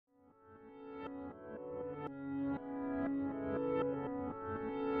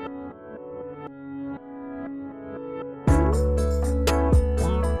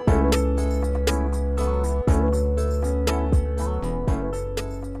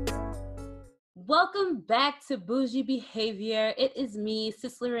Welcome back to Bougie Behavior. It is me,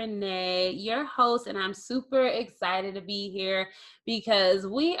 Cicely Renee, your host, and I'm super excited to be here because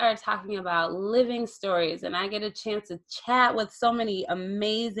we are talking about living stories, and I get a chance to chat with so many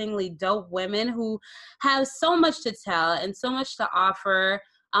amazingly dope women who have so much to tell and so much to offer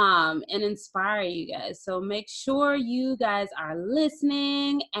and inspire you guys. So make sure you guys are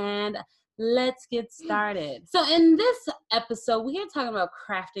listening and let's get started. So in this episode, we are talking about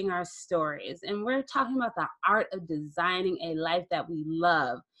crafting our stories, and we're talking about the art of designing a life that we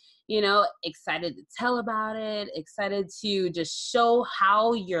love. You know, excited to tell about it, excited to just show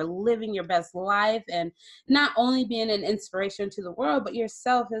how you're living your best life and not only being an inspiration to the world, but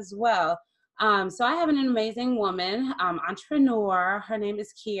yourself as well. So I have an amazing woman, entrepreneur. Her name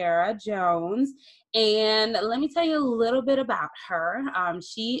is Kierra Jones. And let me tell you a little bit about her.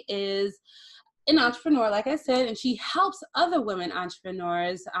 She is an entrepreneur, like I said, and she helps other women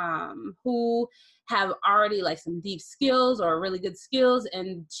entrepreneurs who have already like some deep skills or really good skills,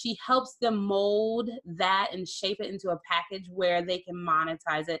 and she helps them mold that and shape it into a package where they can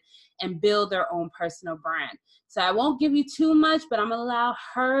monetize it and build their own personal brand. So I won't give you too much, but I'm gonna allow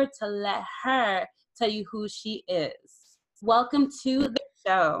her to let her tell you who she is. Welcome to the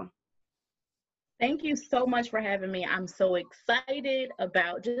show. Thank you so much for having me. I'm so excited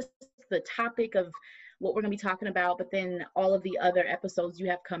about just the topic of what we're going to be talking about, but then all of the other episodes you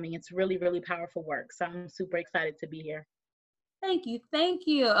have coming. It's really, really powerful work. So I'm super excited to be here. Thank you. Thank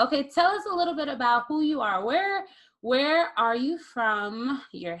you. Okay, tell us a little bit about who you are. Where are you from?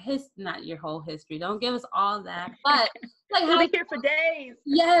 Not your whole history. Don't give us all that. But like we'll be here for days.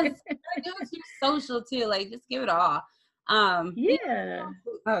 Yes. Give us your social too. Like just give it all. Yeah.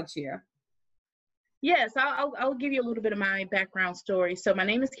 Oh, cheer. Yes, I'll give you a little bit of my background story. So my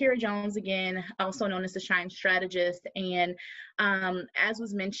name is Kierra Jones, again, also known as the Shine Strategist. And as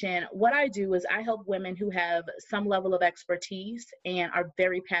was mentioned, what I do is I help women who have some level of expertise and are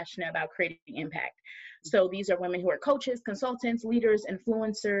very passionate about creating impact. So these are women who are coaches, consultants, leaders,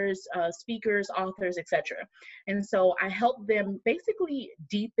 influencers, speakers, authors, etc. And so I help them basically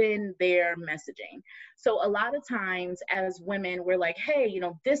deepen their messaging. So a lot of times as women, we're like, hey,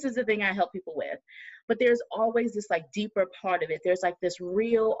 this is the thing I help people with. But there's always this like deeper part of it. There's like this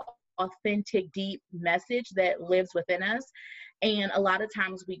real, authentic, deep message that lives within us. And a lot of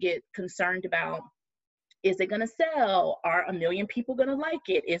times we get concerned about, is it going to sell? Are a million people going to like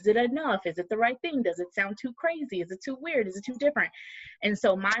it? Is it enough? Is it the right thing? Does it sound too crazy? Is it too weird? Is it too different? And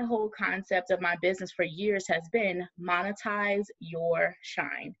so my whole concept of my business for years has been monetize your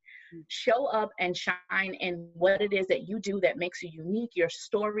shine. Show up and shine in what it is that you do that makes you unique, your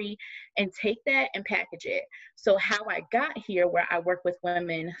story, and take that and package it. So how I got here, where I work with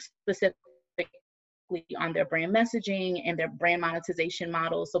women specifically on their brand messaging and their brand monetization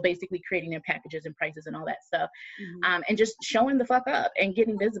models. So basically creating their packages and prices and all that stuff. And just showing the fuck up and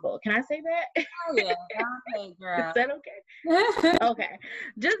getting visible. Can I say that? Oh yeah, okay, girl. Is that okay? Okay,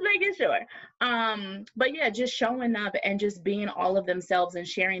 just making sure. But yeah, just showing up and just being all of themselves and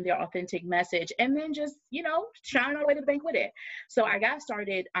sharing their authentic message, and then just, shining all the way to the bank with it. So I got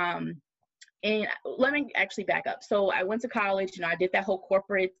started, and let me actually back up. So I went to college, I did that whole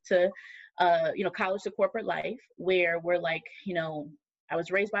corporate to college to corporate life, where we're like, I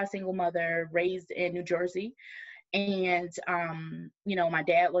was raised by a single mother, raised in New Jersey. And, my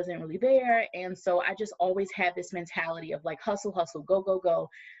dad wasn't really there. And so I just always had this mentality of like, hustle, hustle, go, go, go.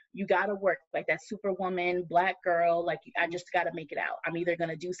 You got to work like that superwoman, Black girl. Like, I just got to make it out. I'm either going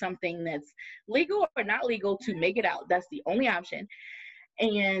to do something that's legal or not legal to make it out. That's the only option.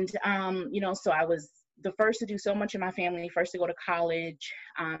 And, so I was the first to do so much in my family, first to go to college.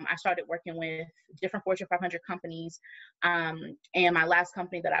 I started working with different Fortune 500 companies. And my last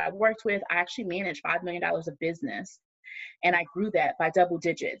company that I worked with, I actually managed $5 million of business. And I grew that by double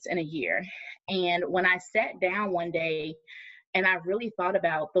digits in a year. And when I sat down one day and I really thought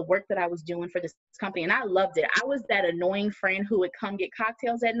about the work that I was doing for this company, and I loved it. I was that annoying friend who would come get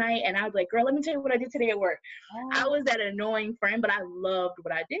cocktails at night, and I was like, girl, let me tell you what I did today at work. I was that annoying friend, but I loved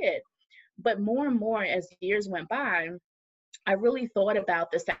what I did. But more and more as years went by, I really thought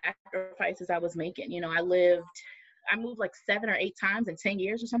about the sacrifices I was making. I moved like 7 or 8 times in 10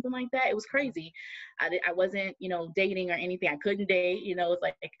 years or something like that. It was crazy. I wasn't, dating or anything. I couldn't date, it's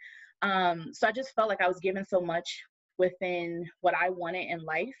like, so I just felt like I was giving so much within what I wanted in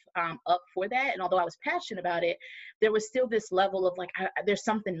life up for that. And although I was passionate about it, there was still this level of like, there's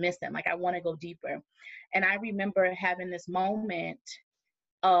something missing. Like, I want to go deeper. And I remember having this moment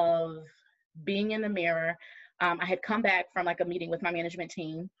of being in the mirror. I had come back from like a meeting with my management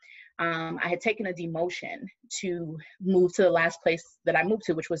team. I had taken a demotion to move to the last place that I moved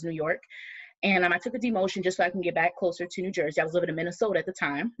to, which was New York. And I took a demotion just so I can get back closer to New Jersey. I was living in Minnesota at the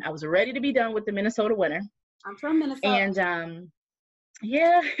time. I was ready to be done with the Minnesota winter. I'm from Minnesota. And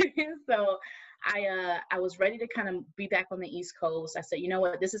yeah, so I was ready to kind of be back on the East Coast. I said, you know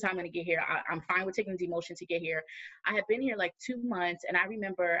what, this is how I'm going to get here. I'm fine with taking the demotion to get here. I had been here like 2 months, and I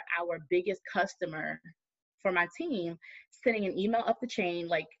remember our biggest customer for my team sending an email up the chain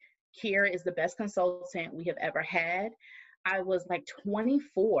like, Kierra is the best consultant we have ever had. I was like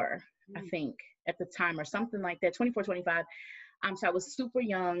 24, I think, at the time, or something like that, 24, 25. So I was super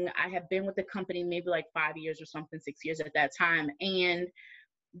young. I had been with the company maybe like 5 years or something, 6 years at that time. And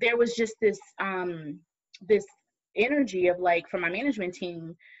there was just this energy of like, from my management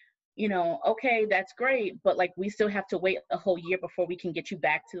team, you know, okay, that's great, but like, we still have to wait a whole year before we can get you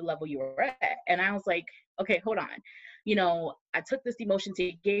back to the level you were at. And I was like, okay, hold on. You know, I took this demotion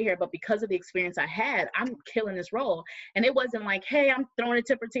to get here, but because of the experience I had, I'm killing this role. And it wasn't like, hey, I'm throwing a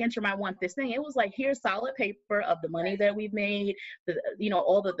temper tantrum, I want this thing. It was like, here's solid paper of the money that we've made,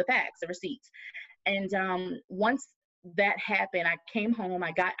 all the facts, the receipts. And once that happened, I came home,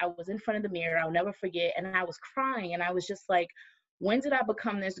 I was in front of the mirror, I'll never forget, and I was crying, and I was just like, when did I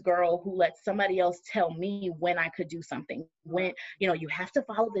become this girl who let somebody else tell me when I could do something? When, you have to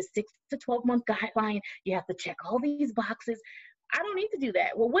follow this 6 to 12 month guideline, you have to check all these boxes. I don't need to do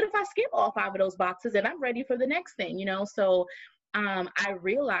that. Well, what if I skip all 5 of those boxes and I'm ready for the next thing, So I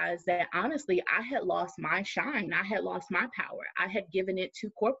realized that honestly, I had lost my shine. I had lost my power. I had given it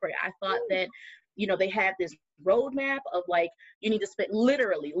to corporate. I thought that, they had this roadmap of like, you need to spend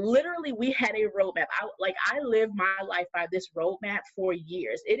literally, we had a roadmap. I lived my life by this roadmap for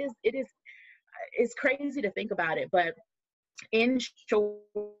years. It's crazy to think about it, but in short,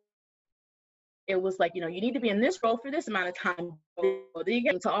 it was like, you need to be in this role for this amount of time. Then you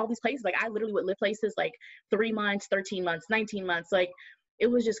get into all these places. Like I literally would live places like 3 months, 13 months, 19 months. Like it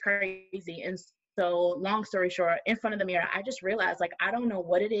was just crazy. And so long story short, in front of the mirror, I just realized like, I don't know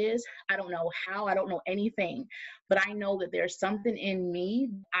what it is. I don't know how, I don't know anything, but I know that there's something in me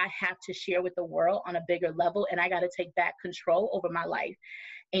I have to share with the world on a bigger level. And I got to take back control over my life.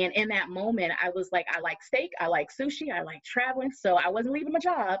 And in that moment, I was like, I like steak, I like sushi, I like traveling. So I wasn't leaving my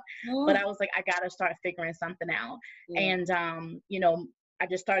job, but I was like, I got to start figuring something out. Yeah. And, I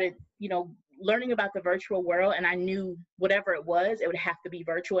just started, learning about the virtual world. And I knew whatever it would have to be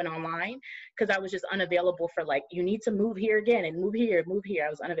virtual and online, because I was just unavailable for like, you need to move here again and move here. I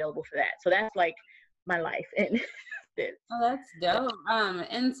was unavailable for that. So that's like my life. And oh, that's dope.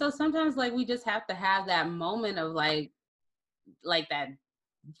 And so sometimes like we just have to have that moment of like that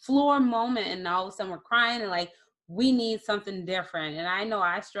floor moment, and all of a sudden we're crying and like we need something different. And I know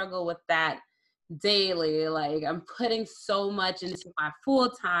I struggle with that daily. Like I'm putting so much into my full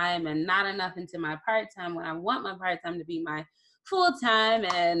time and not enough into my part time when I want my part time to be my full time.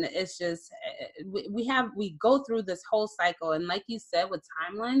 And it's just we go through this whole cycle, and like you said, with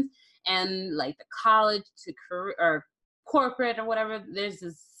timelines and like the college to career or corporate or whatever, there's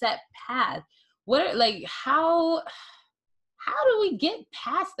a set path. How do we get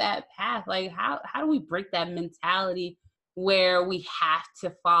past that path? Like, how do we break that mentality where we have to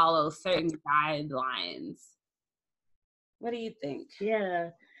follow certain guidelines? What do you think? Yeah.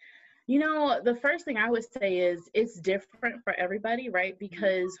 The first thing I would say is it's different for everybody, right?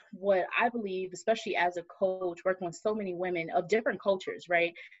 Because what I believe, especially as a coach working with so many women of different cultures,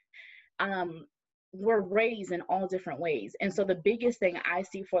 right? We're raised in all different ways. And so the biggest thing I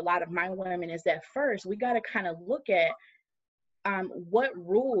see for a lot of my women is that first, we got to kind of look at what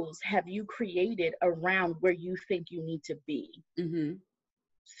rules have you created around where you think you need to be? Mm-hmm.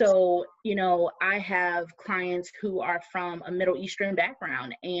 So, I have clients who are from a Middle Eastern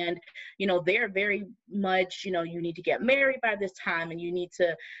background, and, they're very much, you need to get married by this time, and you need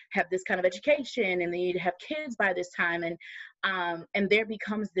to have this kind of education, and they need to have kids by this time. And there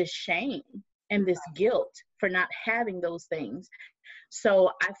becomes this shame and this guilt for not having those things.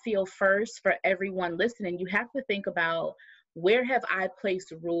 So I feel first, for everyone listening, you have to think about, where have I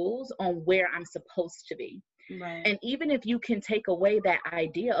placed rules on where I'm supposed to be? Right. And even if you can take away that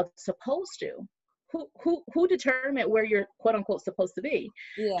idea of supposed to, who determined where you're quote unquote supposed to be?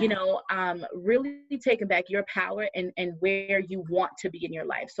 Yeah. Really taking back your power and where you want to be in your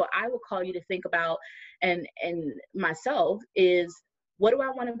life. So I will call you to think about, and myself, is what do I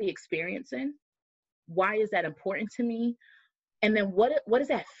want to be experiencing? Why is that important to me? And then what does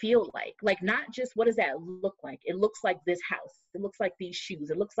that feel like? Like, not just what does that look like? It looks like this house. It looks like these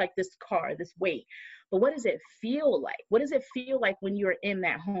shoes. It looks like this car, this weight. But what does it feel like? What does it feel like when you're in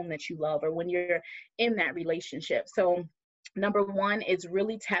that home that you love, or when you're in that relationship? So Number one is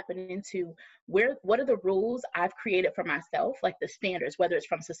really tapping into what are the rules I've created for myself, like the standards, whether it's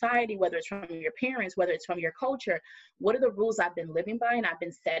from society, whether it's from your parents, whether it's from your culture. What are the rules I've been living by and I've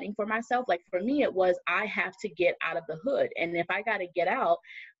been setting for myself? Like for me, it was I have to get out of the hood. And if I got to get out,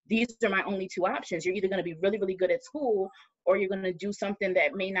 these are my only two options. You're either going to be really, really good at school, or you're going to do something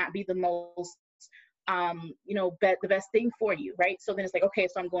that may not be the most the best thing for you, right? So then it's like, okay,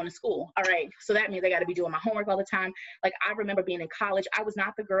 so I'm going to school. All right. So that means I got to be doing my homework all the time. Like I remember being in college, I was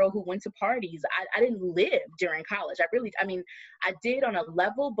not the girl who went to parties. I didn't live during college. I did on a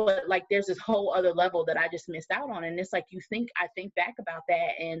level, but like there's this whole other level that I just missed out on. And it's like, I think back about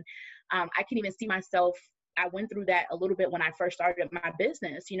that, and I can even see myself. I went through that a little bit when I first started my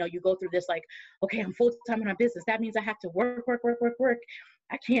business. You go through this like, okay, I'm full time in my business. That means I have to work.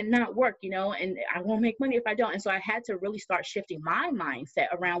 I can't not work, and I won't make money if I don't. And so I had to really start shifting my mindset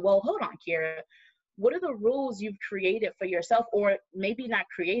around, well, hold on, Kierra, what are the rules you've created for yourself, or maybe not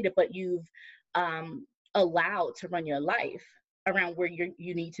created, but you've allowed to run your life around where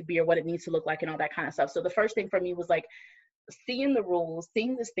you need to be or what it needs to look like and all that kind of stuff. So the first thing for me was like seeing the rules,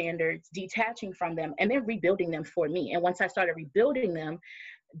 seeing the standards, detaching from them, and then rebuilding them for me. And once I started rebuilding them,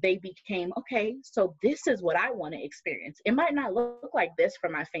 they became, okay, so this is what I want to experience. It might not look like this for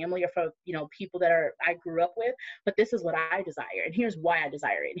my family or for, people that I grew up with, but this is what I desire. And here's why I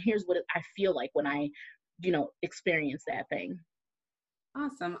desire it. And here's what I feel like when I, experience that thing.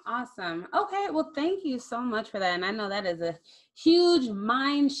 Awesome. Awesome. Okay. Well, thank you so much for that. And I know that is a huge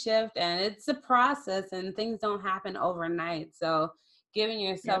mind shift, and it's a process, and things don't happen overnight. So giving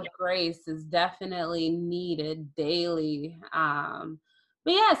yourself grace is definitely needed daily.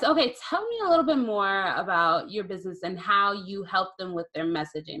 But yes. Okay. Tell me a little bit more about your business and how you help them with their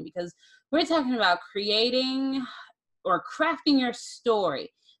messaging, because we're talking about creating or crafting your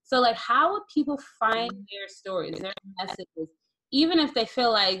story. So like, how would people find their stories, their messages, even if they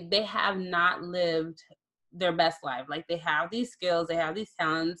feel like they have not lived their best life? Like they have these skills, they have these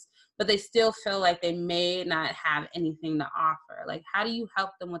talents, but they still feel like they may not have anything to offer. Like, how do you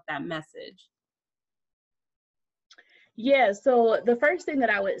help them with that message? Yeah, so the first thing that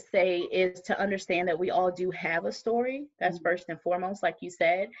I would say is to understand that we all do have a story. That's first and foremost, like you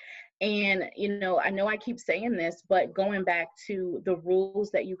said. And, I know I keep saying this, but going back to the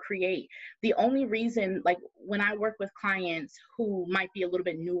rules that you create, the only reason, like when I work with clients who might be a little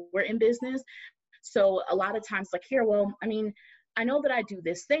bit newer in business, so a lot of times like, here, well, I know that I do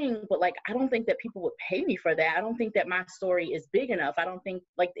this thing, but like, I don't think that people would pay me for that. I don't think that my story is big enough. I don't think,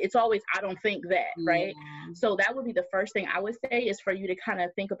 like, it's always, I don't think that, right? Yeah. So that would be the first thing I would say, is for you to kind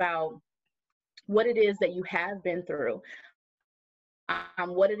of think about what it is that you have been through,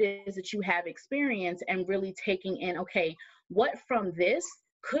 what it is that you have experienced, and really taking in, okay, what from this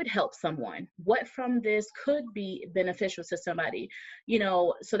could help someone, what from this could be beneficial to somebody,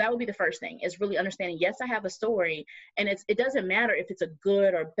 so that would be the first thing, is really understanding, yes, I have a story, and it doesn't matter if it's a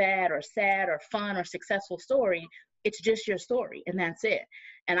good or bad or sad or fun or successful story. It's just your story, and that's it.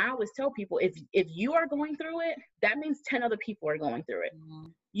 And I always tell people, if you are going through it, that means 10 other people are going through it.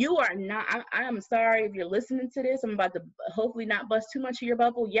 You are not, I am sorry if you're listening to this, I'm about to hopefully not bust too much of your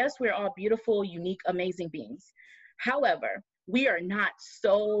bubble. Yes, we're all beautiful, unique, amazing beings. However, we are not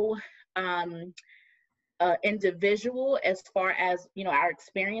so individual as far as, our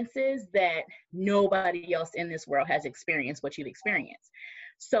experiences, that nobody else in this world has experienced what you've experienced.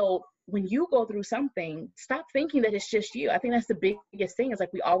 So when you go through something, stop thinking that it's just you. I think that's the biggest thing, is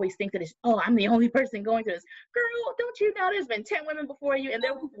like, we always think that it's, oh, I'm the only person going through this. Girl, don't you know there's been 10 women before you, and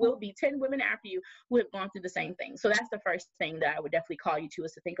there will be 10 women after you who have gone through the same thing. So that's the first thing that I would definitely call you to,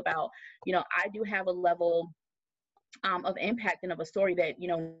 is to think about, I do have a level of impact and of a story that,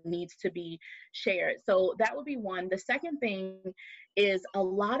 needs to be shared. So that would be one. The second thing is, a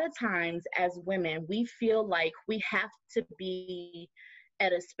lot of times as women, we feel like we have to be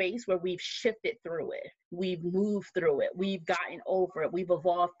at a space where we've shifted through it, we've moved through it, we've gotten over it, we've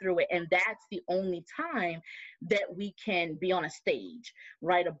evolved through it, and that's the only time that we can be on a stage,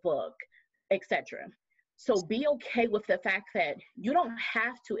 write a book, etc. So be okay with the fact that you don't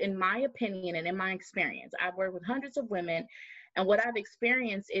have to, in my opinion and in my experience, I've worked with hundreds of women, and what I've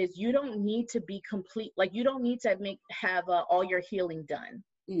experienced is, you don't need to be complete, like, you don't need to have all your healing done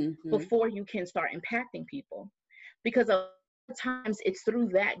before you can start impacting people. Because times it's through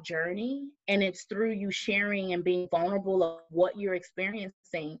that journey, and it's through you sharing and being vulnerable of what you're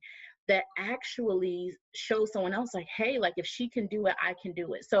experiencing, that actually shows someone else, like, hey, like, if she can do it, I can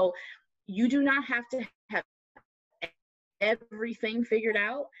do it. So you do not have to have everything figured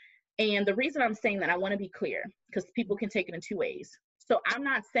out. And the reason I'm saying that, I want to be clear, because people can take it in two ways. So I'm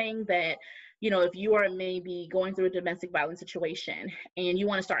not saying that, if you are maybe going through a domestic violence situation and you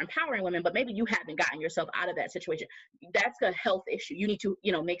want to start empowering women, but maybe you haven't gotten yourself out of that situation, that's a health issue. You need to,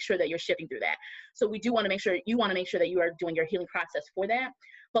 make sure that you're shifting through that. So we do want to make sure, you want to make sure that you are doing your healing process for that.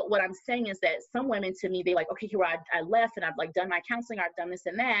 But what I'm saying is that some women, to me, they like, okay, Kierra, I left and I've like done my counseling, I've done this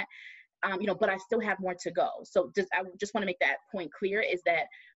and that, but I still have more to go. So I just want to make that point clear, is that,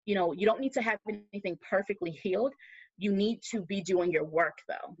 you don't need to have anything perfectly healed. You need to be doing your work,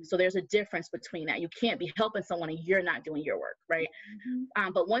 though. So there's a difference between that. You can't be helping someone and you're not doing your work, right?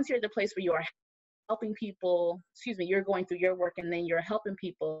 But once you're at the place where you are helping people, you're going through your work and then you're helping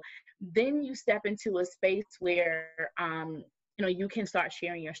people, then you step into a space where, you can start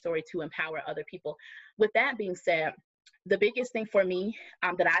sharing your story to empower other people. With that being said, the biggest thing for me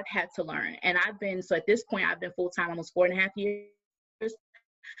that I've had to learn, and so at this point, I've been full-time almost 4.5 years,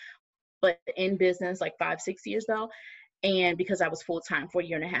 but in business like 5-6 years though. And because I was full-time for 1.5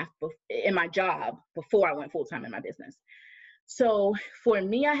 years in my job before I went full-time in my business. So for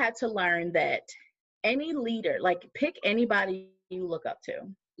me, I had to learn that any leader, like pick anybody you look up to,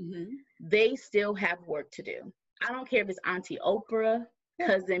 they still have work to do. I don't care if it's Auntie Oprah,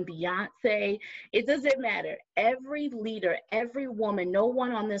 cousin Beyonce, it doesn't matter. Every leader, every woman, no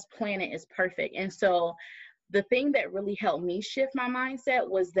one on this planet is perfect. And so the thing that really helped me shift my mindset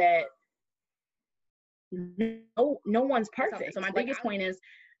was that no one's perfect. So my biggest point is,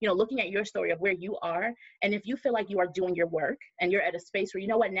 looking at your story of where you are, and if you feel like you are doing your work and you're at a space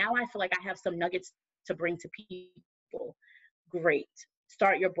where, now I feel like I have some nuggets to bring to people, great.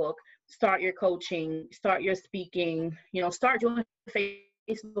 Start your book, start your coaching, start your speaking, start doing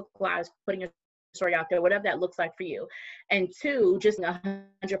Facebook Lives, putting your story out there, whatever that looks like for you. And 2, just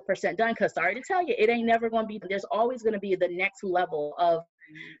 100% done, because sorry to tell you, it ain't never going to be, there's always going to be the next level of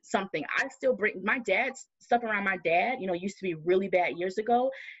something. I still bring my dad's stuff around my dad, used to be really bad years ago.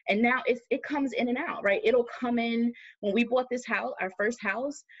 And now it comes in and out, right? It'll come in. When we bought this house, our first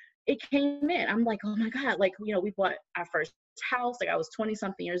house, it came in. I'm like, oh my God, like, we bought our first house, like I was 20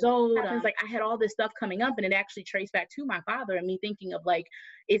 something years old. Like I had all this stuff coming up, and it actually traced back to my father and me thinking of like,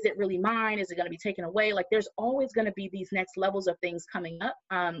 is it really mine? Is it going to be taken away? Like there's always going to be these next levels of things coming up.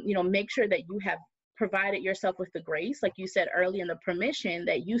 Make sure that you have provided yourself with the grace, like you said earlier, and the permission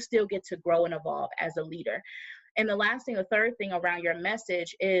that you still get to grow and evolve as a leader. And the last thing, the third thing around your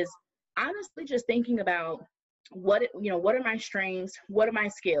message is honestly just thinking about what are my strengths? What are my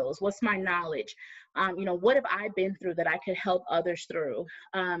skills? What's my knowledge? What have I been through that I could help others through?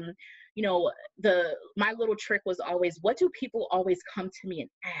 My little trick was always, what do people always come to me and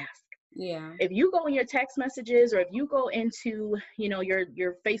ask? Yeah. If you go in your text messages, or if you go into,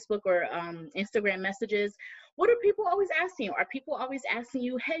 your Facebook or Instagram messages, what are people always asking you? Are people always asking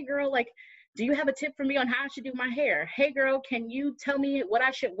you, hey girl, like, do you have a tip for me on how I should do my hair? Hey girl, can you tell me what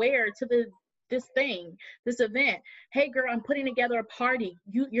I should wear to this event? Hey girl, I'm putting together a party.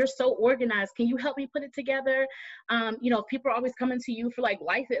 You're so organized. Can you help me put it together? People are always coming to you for like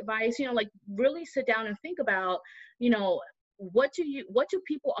life advice, like really sit down and think about, what do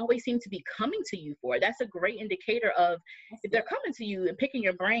people always seem to be coming to you for? That's a great indicator of if they're coming to you and picking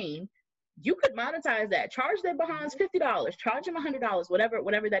your brain, you could monetize that. Charge their behinds $50, charge them $100,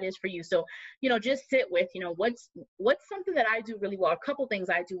 whatever that is for you. So, just sit with, what's something that I do really well, a couple things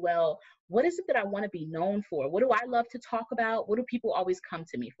I do well. What is it that I want to be known for? What do I love to talk about? What do people always come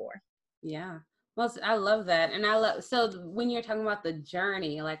to me for? Yeah. Well, I love that. And so when you're talking about the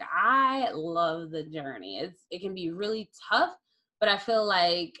journey, like I love the journey. It can be really tough, but I feel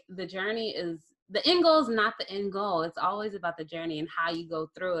like the journey is, the end goal is not the end goal. It's always about the journey and how you go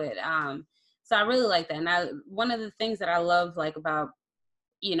through it. So I really like that. And one of the things that I love, like about,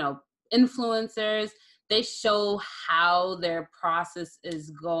 influencers, they show how their process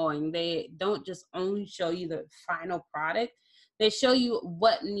is going. They don't just only show you the final product. They show you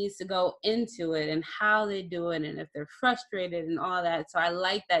what needs to go into it and how they do it and if they're frustrated and all that. So I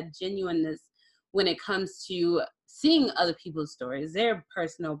like that genuineness when it comes to seeing other people's stories, their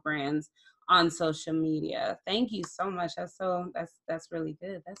personal brands on social media. Thank you so much. That's really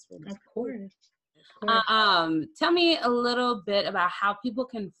good. That's really Of cool. course. Tell me a little bit about how people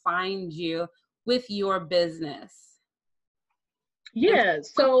can find you with your business. Yeah.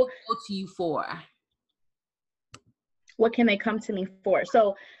 So what can they go to you for? What can they come to me for?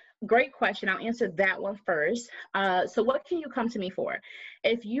 So great question. I'll answer that one first. So what can you come to me for?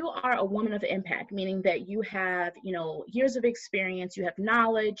 If you are a woman of impact, meaning that you have, years of experience, you have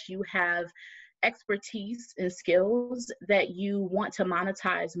knowledge, you have expertise and skills that you want to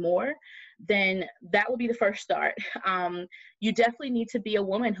monetize more, then that will be the first start. You definitely need to be a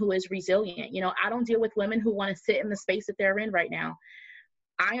woman who is resilient. You know, I don't deal with women who want to sit in the space that they're in right now.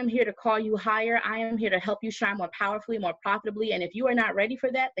 I am here to call you higher. I am here to help you shine more powerfully, more profitably. And if you are not ready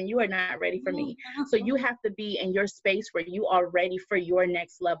for that, then you are not ready for me. So you have to be in your space where you are ready for your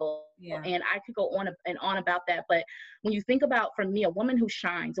next level. Yeah. And I could go on and on about that. But when you think about, for me, a woman who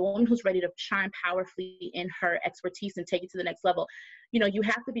shines, a woman who's ready to shine powerfully in her expertise and take it to the next level, you know, you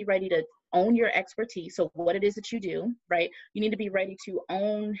have to be ready to own your expertise. So what it is that you do, right? You need to be ready to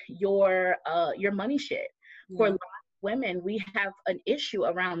own your money shit. Yeah. For a lot of women, we have an issue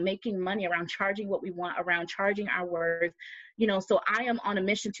around making money, around charging what we want, around charging our worth. You know, so I am on a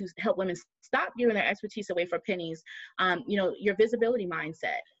mission to help women stop giving their expertise away for pennies. You know, your visibility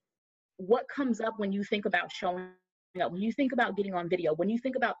mindset. What comes up when you think about showing up, when you think about getting on video, when you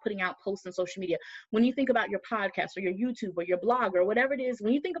think about putting out posts on social media, when you think about your podcast or your YouTube or your blog or whatever it is,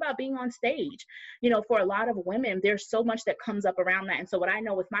 when you think about being on stage, you know, for a lot of women, there's so much that comes up around that. And so what I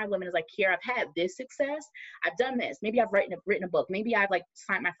know with my women is like, Kierra, I've had this success. I've done this. Maybe I've written a book. Maybe I've like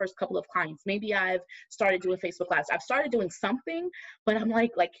signed my first couple of clients. Maybe I've started doing Facebook Lives. I've started doing something, but I'm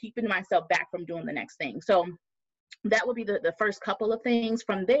like keeping myself back from doing the next thing. So that would be the first couple of things.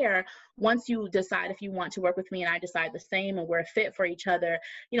 From there, once you decide if you want to work with me and I decide the same and we're a fit for each other,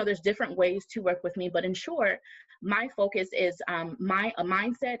 you know, there's different ways to work with me. But in short, my focus is a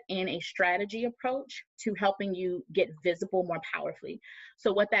mindset and a strategy approach to helping you get visible more powerfully.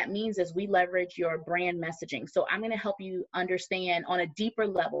 So what that means is we leverage your brand messaging. So I'm going to help you understand on a deeper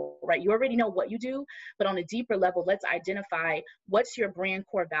level, right? You already know what you do, but on a deeper level, let's identify what's your brand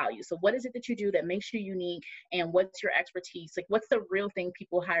core value. So what is it that you do that makes you unique, and what's your expertise? Like, what's the real thing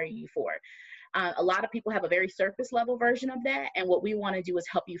people hire you for? A lot of people have a very surface level version of that. And what we want to do is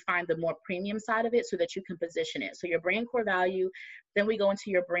help you find the more premium side of it so that you can position it. So your brand core value, then we go into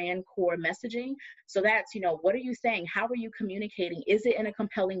your brand core messaging. So that's, you know, what are you saying? How are you communicating? Is it in a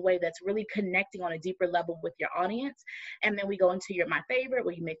compelling way that's really connecting on a deeper level with your audience? And then we go into my favorite,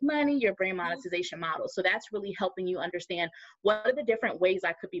 where you make money, your brand monetization model. So that's really helping you understand what are the different ways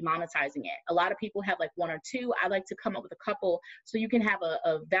I could be monetizing it. A lot of people have like one or two. I like to come up with a couple so you can have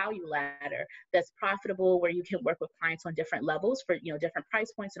a value ladder that's profitable, where you can work with clients on different levels for, you know, different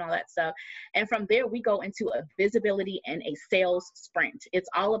price points and all that stuff. And from there, we go into a visibility and a sales sprint. It's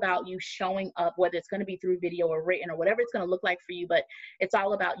all about you showing up, whether it's going to be through video or written or whatever it's going to look like for you, but it's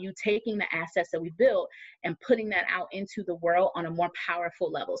all about you taking the assets that we built and putting that out into the world on a more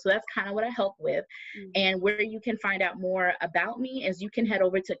powerful level. So that's kind of what I help with. And where you can find out more about me is you can head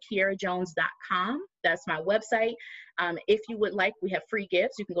over to kierrajones.com. That's my website. If you would like, we have free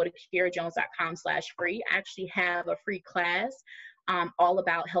gifts. You can go to kierrajones.com/free. I actually have a free class all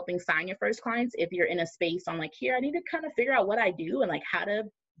about helping sign your first clients. If you're in a space on like, here, I need to kind of figure out what I do and like how to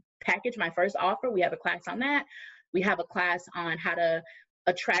package my first offer. We have a class on that. We have a class on how to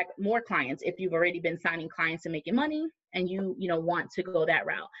attract more clients if you've already been signing clients and making money and you want to go that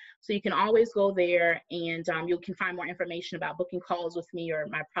route. So you can always go there, and you can find more information about booking calls with me or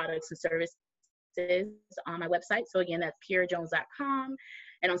my products and services on my website. So again, that's kierrajones.com.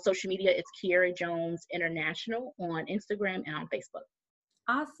 And on social media, it's Kierra Jones International on Instagram and on Facebook.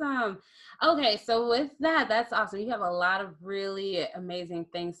 Awesome. Okay, so with that, that's awesome. You have a lot of really amazing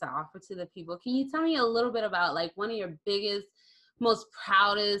things to offer to the people. Can you tell me a little bit about like one of your biggest, most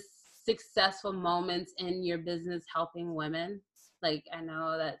proudest, successful moments in your business helping women? Like, I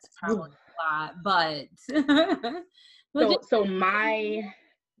know that's probably a lot, but so my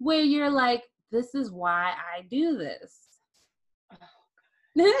where you're like, this is why I do this.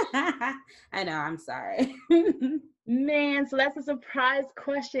 I know, I'm sorry. Man, so that's a surprise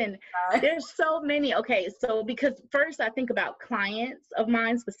question. There's so many. Okay, so because first I think about clients of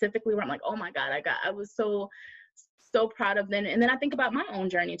mine specifically where I'm like, oh my God, I was so proud of them. And then I think about my own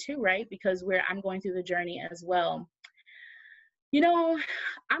journey too, right? Because where I'm going through the journey as well. You know,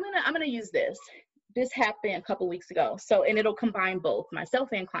 I'm gonna use this. This happened a couple weeks ago. So, and it'll combine both myself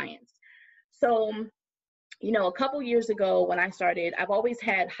and clients. So, you know, a couple years ago when I started, I've always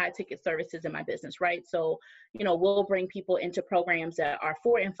had high ticket services in my business, right? So, you know, we'll bring people into programs that are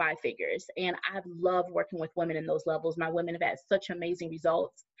 4 and 5 figures. And I've loved working with women in those levels. My women have had such amazing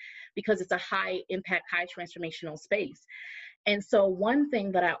results because it's a high impact, high transformational space. And so one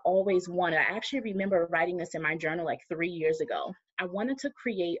thing that I always wanted, I actually remember writing this in my journal like 3 years ago. I wanted to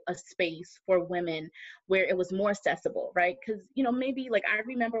create a space for women where it was more accessible, right? Because, you know, maybe like I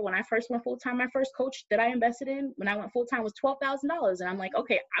remember when I first went full-time, my first coach that I invested in when I went full-time was $12,000. And I'm like,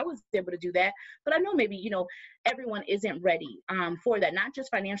 okay, I was able to do that. But I know maybe, you know, everyone isn't ready for that, not just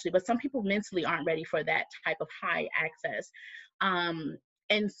financially, but some people mentally aren't ready for that type of high access.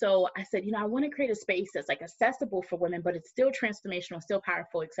 And so I said, I want to create a space that's like accessible for women, but it's still transformational, still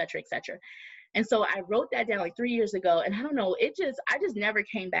powerful, et cetera, et cetera. And so I wrote that down like 3 years ago, and I don't know, I just never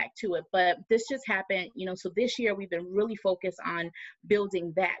came back to it, but this just happened, so this year we've been really focused on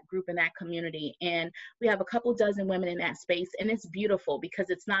building that group and that community. And we have a couple dozen women in that space, and it's beautiful because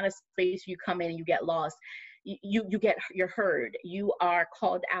it's not a space you come in and you get lost. You're heard, you are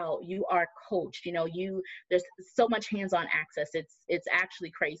called out, you are coached, there's so much hands-on access. It's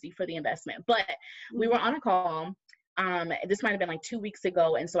actually crazy for the investment. But we were on a call. This might have been like 2 weeks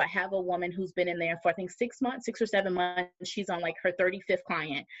ago. And so I have a woman who's been in there for, I think, 6 or 7 months. She's on like her 35th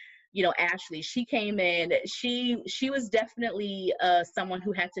client. Ashley, she came in, she was definitely someone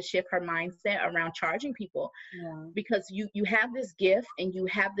who had to shift her mindset around charging people. Yeah. Because you have this gift and you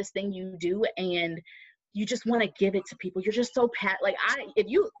have this thing you do, and you just want to give it to people. You're just so if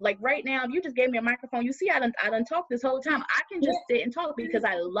you like right now, if you just gave me a microphone, you see, I done talk this whole time. I can just sit and talk because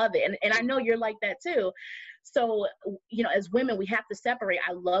I love it. And I know you're like that too. So, as women, we have to separate.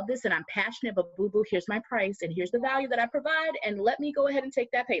 I love this and I'm passionate, but boo-boo, here's my price and here's the value that I provide, and let me go ahead and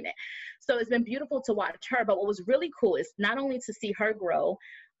take that payment. So it's been beautiful to watch her. But what was really cool is not only to see her grow.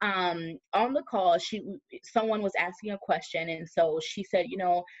 On the call, someone was asking a question, and so she said,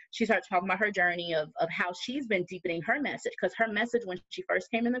 she started talking about her journey of how she's been deepening her message, because her message when she first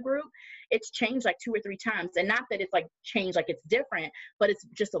came in the group, it's changed like 2 or 3 times. And not that it's like changed like it's different, but it's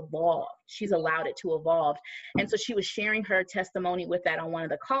just evolved. She's allowed it to evolve. And so she was sharing her testimony with that on one of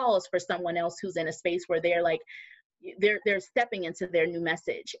the calls for someone else who's in a space where they're like, they're stepping into their new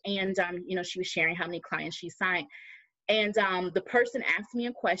message. And she was sharing how many clients she signed. And the person asked me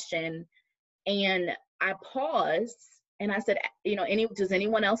a question, and I paused and I said, does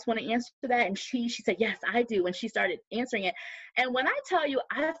anyone else want to answer that? And she said, yes, I do. And she started answering it. And when I tell you,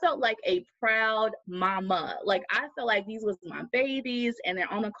 I felt like a proud mama. Like, I felt like these was my babies and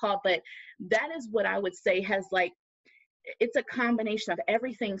they're on the call. But that is what I would say has like, it's a combination of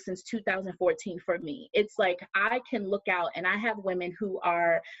everything since 2014 for me. It's like, I can look out and I have women who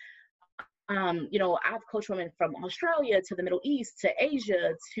are, I've coached women from Australia to the Middle East, to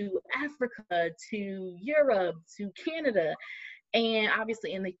Asia, to Africa, to Europe, to Canada, and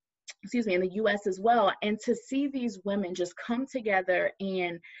obviously in the US as well. And to see these women just come together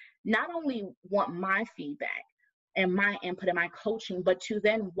and not only want my feedback and my input and my coaching, but to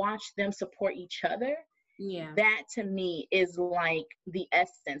then watch them support each other. Yeah. That to me is like the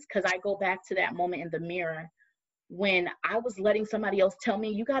essence, because I go back to that moment in the mirror when I was letting somebody else tell me,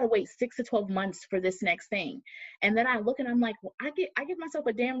 you got to wait 6 to 12 months for this next thing. And then I look and I'm like, well, I give myself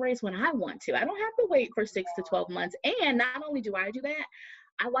a damn raise when I want to. I don't have to wait for 6 to 12 months. And not only do I do that,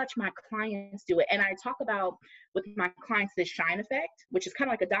 I watch my clients do it. And I talk about with my clients this shine effect, which is kind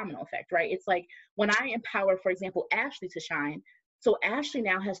of like a domino effect, right? It's like when I empower, for example, Ashley to shine. So Ashley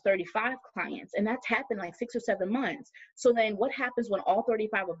now has 35 clients, and that's happened like 6 or 7 months. So then what happens when all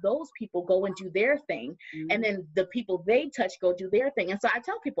 35 of those people go and do their thing, and then the people they touch go do their thing? And so I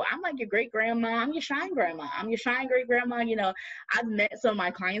tell people, I'm like your great grandma, I'm your shine grandma, I'm your shine great grandma. I've met some of my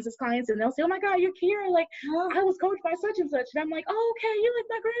clients as clients, and they'll say, oh my God, you're Kierra. Like, I was coached by such and such. And I'm like, oh, okay, you're like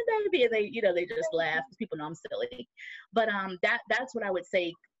my grandbaby. And they just laugh because people know I'm silly. But that's what I would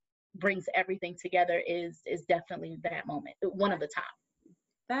say brings everything together is definitely that moment, one of the top.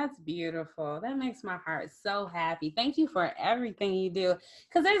 That's beautiful. That makes my heart so happy. Thank you for everything you do,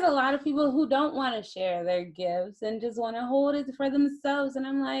 because there's a lot of people who don't want to share their gifts and just want to hold it for themselves. And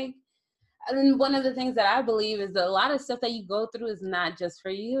I'm like, and one of the things that I believe is that a lot of stuff that you go through is not just for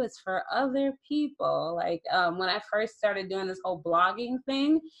you, it's for other people. Like when I first started doing this whole blogging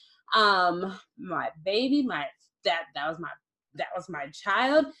thing, my baby, that was my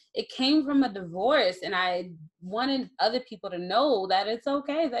child. It came from a divorce, and I wanted other people to know that it's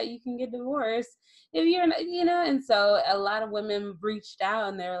okay that you can get divorced if you're, and so a lot of women reached out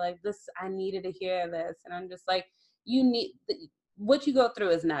and they were like, I needed to hear this. And I'm just like, what you go through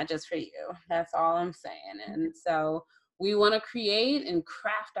is not just for you. That's all I'm saying. And so we want to create and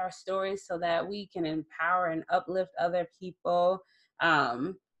craft our stories so that we can empower and uplift other people.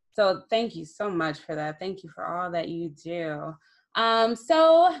 So thank you so much for that. Thank you for all that you do.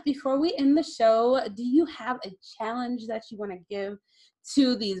 So before we end the show, do you have a challenge that you want to give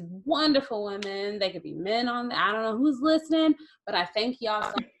to these wonderful women? They could be men I don't know who's listening, but I thank y'all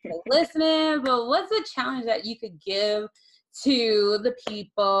so much for listening. But what's a challenge that you could give to the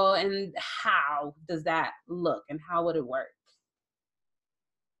people, and how does that look, and how would it work?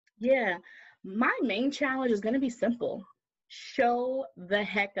 Yeah, my main challenge is going to be simple. Show the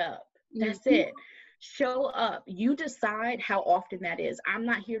heck up. That's it. Show up. You decide how often that is. I'm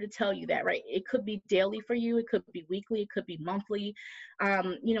not here to tell you that, right? It could be daily for you. It could be weekly. It could be monthly.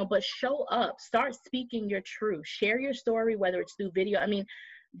 But show up. Start speaking your truth. Share your story, whether it's through video. I mean,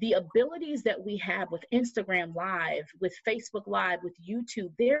 the abilities that we have with Instagram Live, with Facebook Live, with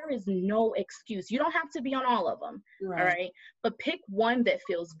YouTube, there is no excuse. You don't have to be on all of them. Right. All right. But pick one that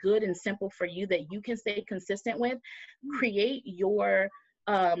feels good and simple for you that you can stay consistent with. Create your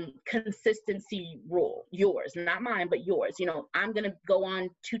consistency rule, yours, not mine, but yours. I'm going to go on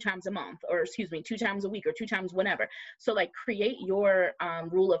 2 times a month, or 2 times a week, or 2 times whenever. So like create your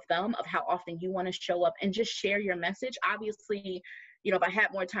rule of thumb of how often you want to show up and just share your message. Obviously, if I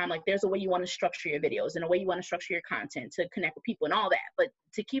had more time, like there's a way you want to structure your videos and a way you want to structure your content to connect with people and all that. But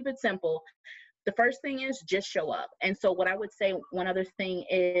to keep it simple, the first thing is just show up. And so what I would say, one other thing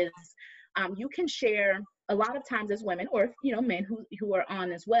is you can share a lot of times as women, or men who are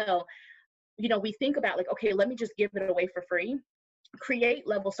on as well, we think about like, okay, let me just give it away for free. Create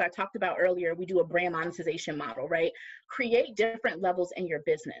levels. So I talked about earlier, we do a brand monetization model, right? Create different levels in your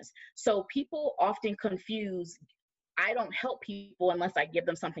business. So people often confuse, I don't help people unless I give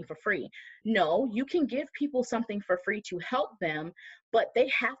them something for free. No, you can give people something for free to help them, but they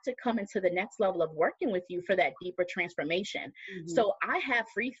have to come into the next level of working with you for that deeper transformation. Mm-hmm. So I have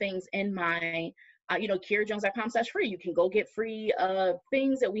free things in my KierraJones.com/free. You can go get free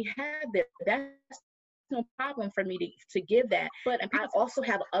things that we have there. That's no problem for me to give that. But I also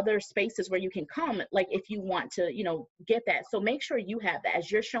have other spaces where you can come, like if you want to, get that. So make sure you have that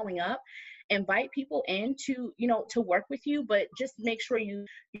as you're showing up. Invite people in to work with you, but just make sure you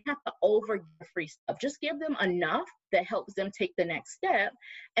have to over free stuff. Just give them enough that helps them take the next step,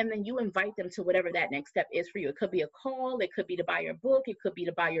 and then you invite them to whatever that next step is for you. It could be a call, it could be to buy your book, it could be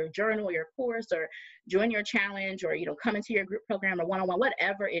to buy your journal, your course, or join your challenge, or come into your group program or one-on-one,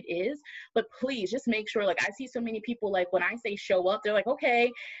 whatever it is. But please just make sure, like I see so many people, like when I say show up, they're like, okay,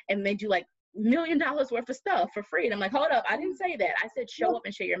 and they do like $1 million worth of stuff for free. And I'm like, hold up, I didn't say that. I said show up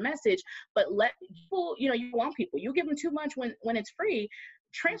and share your message, but let people, you want people. You give them too much when it's free.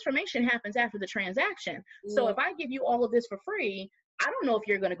 Transformation happens after the transaction. So if I give you all of this for free, I don't know if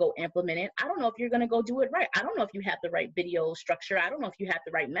you're going to go implement it. I don't know if you're going to go do it right. I don't know if you have the right video structure. I don't know if you have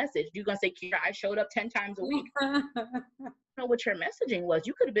the right message. You're going to say, Kierra, I showed up 10 times a week. I don't know what your messaging was.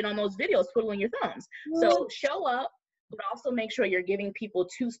 You could have been on those videos twiddling your thumbs. So show up, but also make sure you're giving people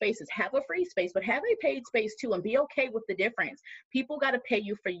 2 spaces. Have a free space, but have a paid space too, and be okay with the difference. People got to pay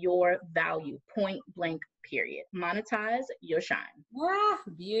you for your value, point blank, period. Monetize your shine. Yeah,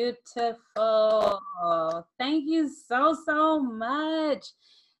 beautiful. Thank you so much.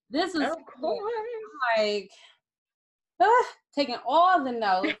 This is like taking all the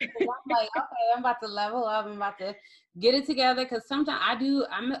notes. I'm like, okay, I'm about to level up. I'm about to get it together, because sometimes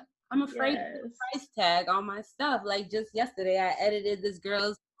I'm afraid to put a price tag on my stuff. Like just yesterday, I edited this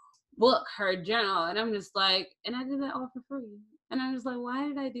girl's book, her journal, and I'm just like, and I did that all for free. And I'm just like, why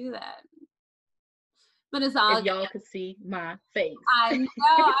did I do that? But it's all if y'all could see my face. I know.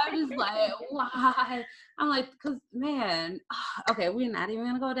 I'm just like, why? I'm like, because man, okay, we're not even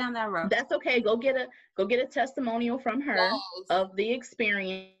gonna go down that road. That's okay. Go get a testimonial from her of the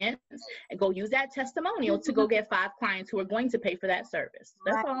experience, and go use that testimonial to go get 5 clients who are going to pay for that service.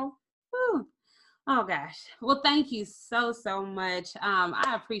 That's all. Whew. Oh gosh. Well, thank you so much.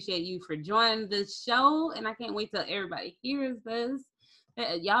 I appreciate you for joining this show, and I can't wait till everybody hears this.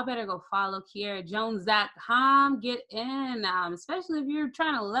 Y'all better go follow KierraJones.com. Get in, especially if you're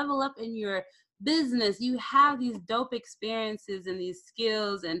trying to level up in your business. You have these dope experiences and these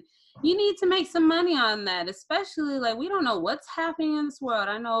skills, and you need to make some money on that. Especially, like, we don't know what's happening in this world.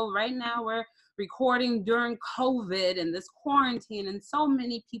 I know right now we're recording during COVID and this quarantine, and so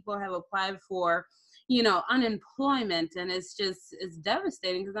many people have applied for unemployment, and it's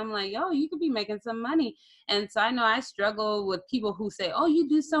devastating, because I'm like, yo, you could be making some money. And so I know I struggle with people who say, oh, you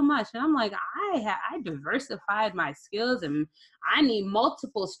do so much, and I'm like, I diversified my skills, and I need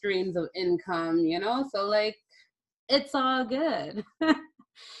multiple streams of income, so like, it's all good.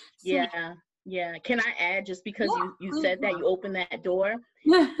 Yeah. Can I add, just because you said that, you opened that door?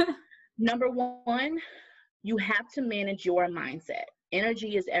 Number 1, you have to manage your mindset.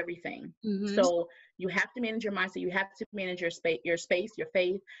 Energy is everything. Mm-hmm. So you have to manage your mindset. You have to manage your space, your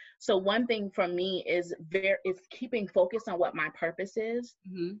faith. So one thing for me is keeping focus on what my purpose is.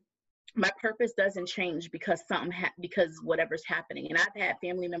 Mm-hmm. My purpose doesn't change because because whatever's happening. And I've had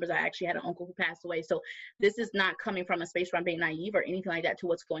family members. I actually had an uncle who passed away. So this is not coming from a space where I'm being naive or anything like that to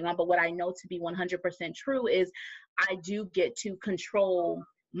what's going on. But what I know to be 100% true is I do get to control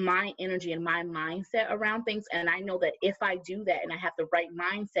my energy and my mindset around things. And I know that if I do that and I have the right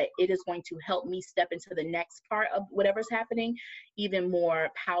mindset, it is going to help me step into the next part of whatever's happening even more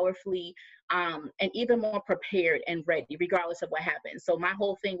powerfully, and even more prepared and ready, regardless of what happens. So my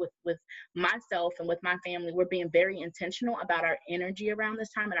whole thing with myself and with my family, we're being very intentional about our energy around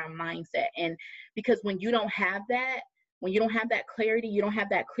this time and our mindset. And because when you don't have that clarity, you don't have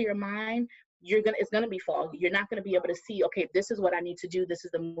that clear mind, it's gonna be foggy. You're not gonna be able to see, okay, this is what I need to do. This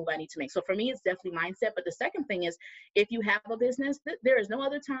is the move I need to make. So for me, it's definitely mindset. But the second thing is, if you have a business, there is no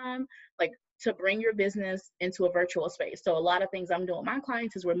other time like to bring your business into a virtual space. So a lot of things I'm doing with my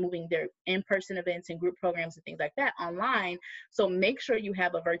clients is we're moving their in-person events and group programs and things like that online. So make sure you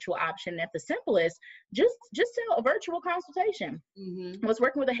have a virtual option. At the simplest, just sell a virtual consultation. I was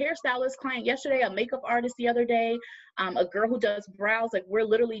working with a hairstylist client yesterday, a makeup artist the other day, a girl who does brows. Like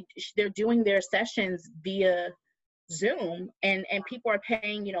they're doing their sessions via Zoom, and people are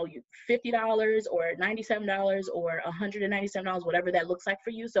paying, $50 or $97 or $197, whatever that looks like for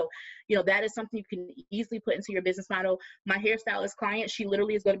you. So, that is something you can easily put into your business model. My hairstylist client, she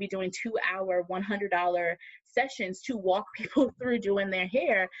literally is going to be doing 2-hour, $100 sessions to walk people through doing their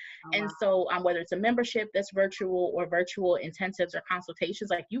hair. And so whether it's a membership that's virtual or virtual intensives or consultations,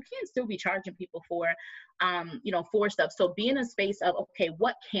 like you can still be charging people for stuff. So be in a space of, okay,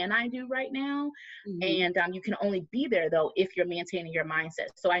 what can I do right now? And you can only be there though if you're maintaining your mindset.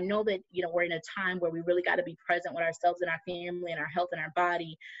 So I know that we're in a time where we really got to be present with ourselves and our family and our health and our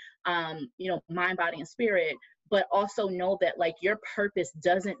body, mind, body, and spirit. But also know that like your purpose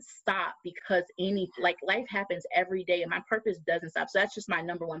doesn't stop because life happens every day, and my purpose doesn't stop. So that's just my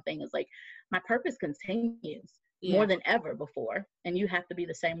number one thing, is like my purpose continues more than ever before, and you have to be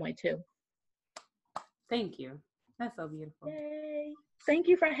the same way too. Thank you. That's so beautiful. Yay. Thank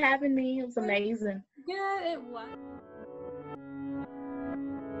you for having me. It was amazing. Yeah, it was.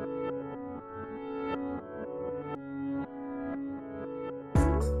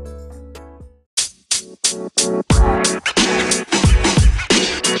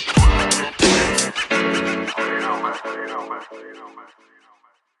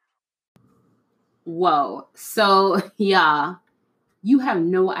 Whoa. So, yeah, you have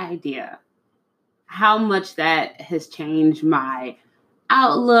no idea how much that has changed my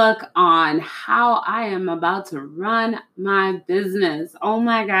outlook on how I am about to run my business. Oh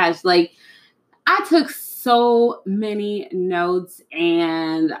my gosh. Like, I took so many notes,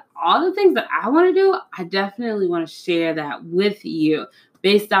 and all the things that I want to do, I definitely want to share that with you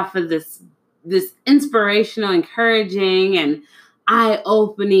based off of this inspirational, encouraging, and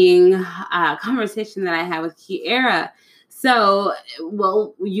eye-opening conversation that I had with Kierra. So,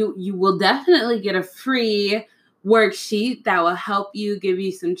 well, you will definitely get a free worksheet that will help you, give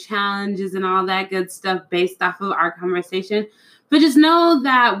you some challenges and all that good stuff based off of our conversation. But just know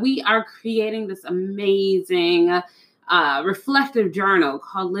that we are creating this amazing reflective journal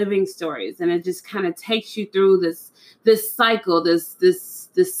called Living Stories, and it just kind of takes you through this cycle, this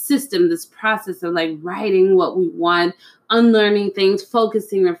system, this process of like writing what we want, unlearning things,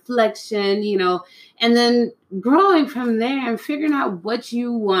 focusing, reflection, and then growing from there and figuring out what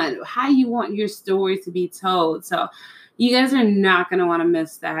you want, how you want your story to be told. So you guys are not going to want to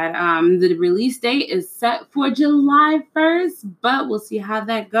miss that. The release date is set for July 1st, but we'll see how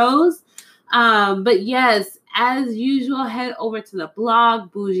that goes. But yes, as usual, head over to the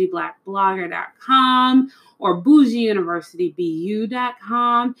blog, bougieblackblogger.com or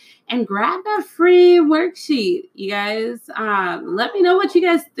bougieuniversitybu.com, and grab that free worksheet, you guys. Let me know what you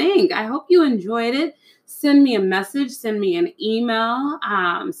guys think. I hope you enjoyed it. Send me a message, send me an email,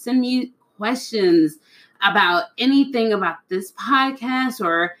 send me questions about anything about this podcast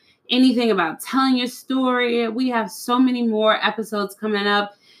or anything about telling your story. We have so many more episodes coming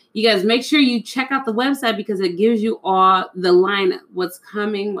up. You guys make sure you check out the website because it gives you all the lineup, what's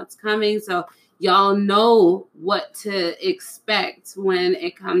coming. So y'all know what to expect when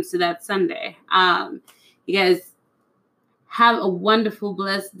it comes to that Sunday. You guys have a wonderful,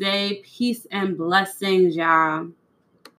 blessed day. Peace and blessings, y'all.